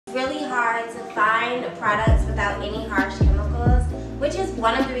Really hard to find products without any harsh chemicals, which is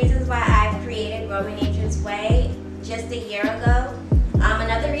one of the reasons why I created Grow Me Nature's Way just a year ago.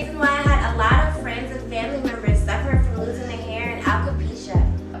 Another reason why I had a lot of friends and family members suffer from losing their hair and alopecia.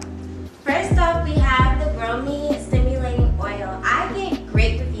 First off, we have the Grow Me Stimulating Oil. I get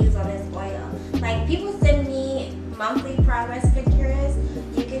great reviews on this oil. Like, people send me monthly progress pictures.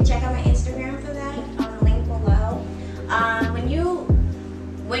 You can check out my Instagram for that on the link below.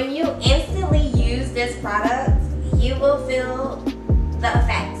 When you instantly use this product, you will feel the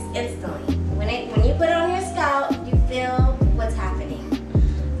effects instantly. When you put it on your scalp, you feel what's happening.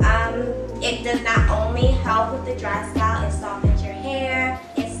 It does not only help with the dry scalp, it softens your hair,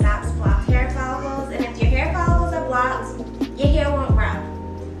 it stops blocked hair follicles, and if your hair follicles are blocked, your hair won't grow.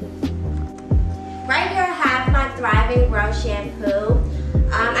 Right here I have my Thriving Grow shampoo.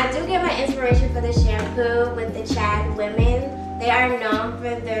 I do get my inspiration for the shampoo with the Chad women. They are known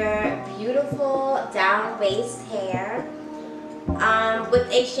for their beautiful down waist hair. With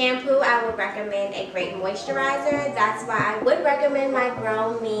a shampoo, I would recommend a great moisturizer. That's why I would recommend my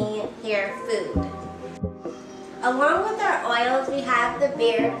Grow Me Hair Food. Along with our oils, we have the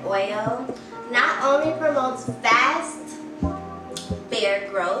beard oil. Not only promotes fast beard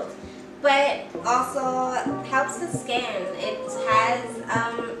growth, but also helps the skin. It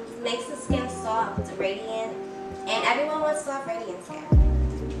makes the skin soft, radiant, and everyone wants soft, radiant skin.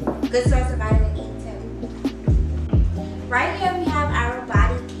 Good source of vitamin E too. Right here we have our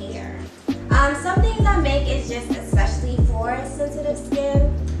body care. Some things I make is just especially for sensitive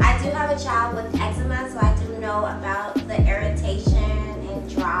skin. I do have a child with eczema, so I do know about the irritation and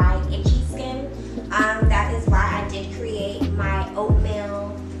dry, itchy skin. That is why I did create my oat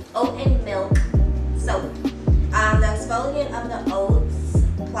and milk soap. The exfoliant of the oats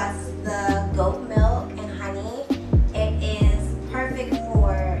plus the goat milk and honey, it is perfect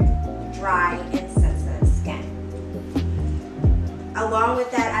for dry and sensitive skin. Along with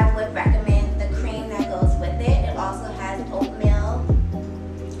that, I would recommend the cream that goes with it. It also has oatmeal,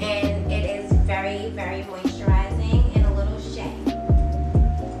 and it is very, very moisturizing and a little shea.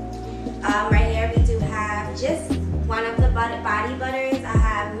 Right here we do have just one of the body butters. I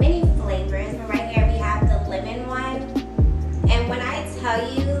have many flavors, but right here we have the lemon one. And when I tell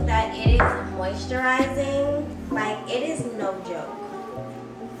you that it is moisturizing, like, it is no joke.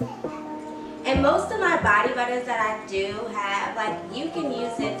 And most of my body butters that I do have, like, you can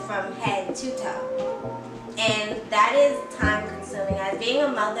use it from head to toe. And that is time consuming. As being a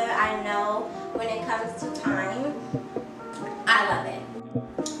mother, I know when it comes to time, I love it.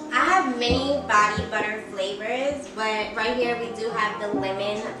 I have many body butter flavors, but right here we do have the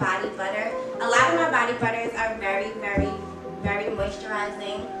lemon body butter. A lot of my body butters are very, very, very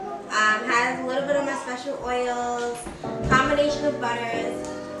moisturizing. Has a little bit of my special oils, combination of butters,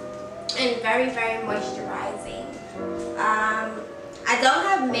 and very, very moisturizing. I don't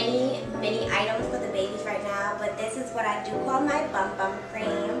have many items for the babies right now, but this is what I do call my bum bum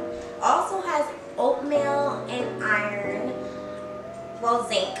cream. Also has oatmeal and iron, well,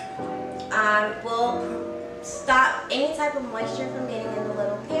 zinc. Will stop any type of moisture from getting in the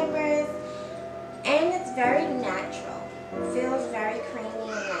little pampers, and it's very natural. Feels very creamy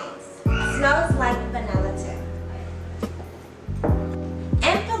and nice. Smells like vanilla too.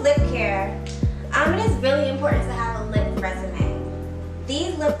 And for lip care, it is really important to have a lip resume.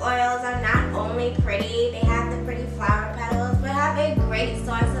 These lip oils are not only pretty, they have the pretty flower petals, but have a great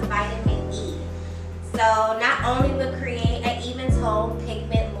source of vitamin E. So not only will create an even tone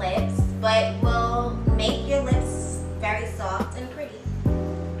pigment lips, but will make your lips very soft and pretty.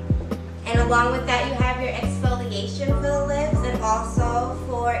 And along with that, you have your exfoliation for the lips, and also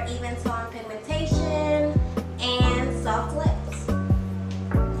for even tone pigmentation and soft lips.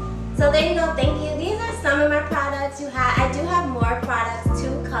 So there you go, thank you. These are some of my products. I do have more products to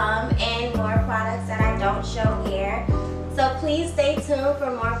come, and more products that I don't show here. So please stay tuned for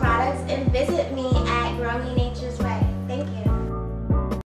more